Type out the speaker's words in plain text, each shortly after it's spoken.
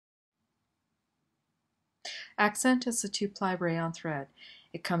Accent is a 2-ply rayon thread.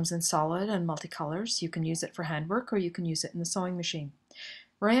 It comes in solid and multicolors. You can use it for handwork or you can use it in the sewing machine.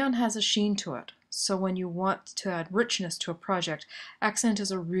 Rayon has a sheen to it, so when you want to add richness to a project, Accent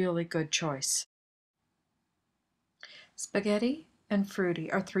is a really good choice. Spagetti and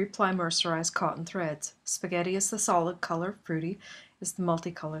Fruitti are 3-ply mercerized cotton threads. Spagetti is the solid color, Fruitti is the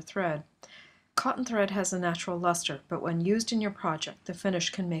multicolor thread. Cotton thread has a natural luster, but when used in your project, the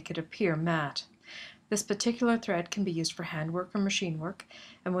finish can make it appear matte. This particular thread can be used for handwork or machine work,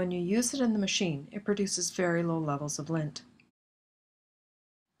 and when you use it in the machine, it produces very low levels of lint.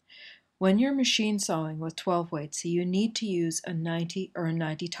 When you're machine sewing with 12 weights, you need to use a 90 or a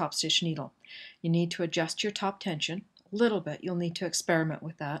 90 top stitch needle. You need to adjust your top tension a little bit. You'll need to experiment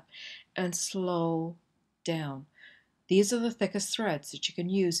with that and slow down. These are the thickest threads that you can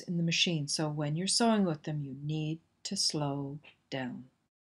use in the machine, so when you're sewing with them, you need to slow down.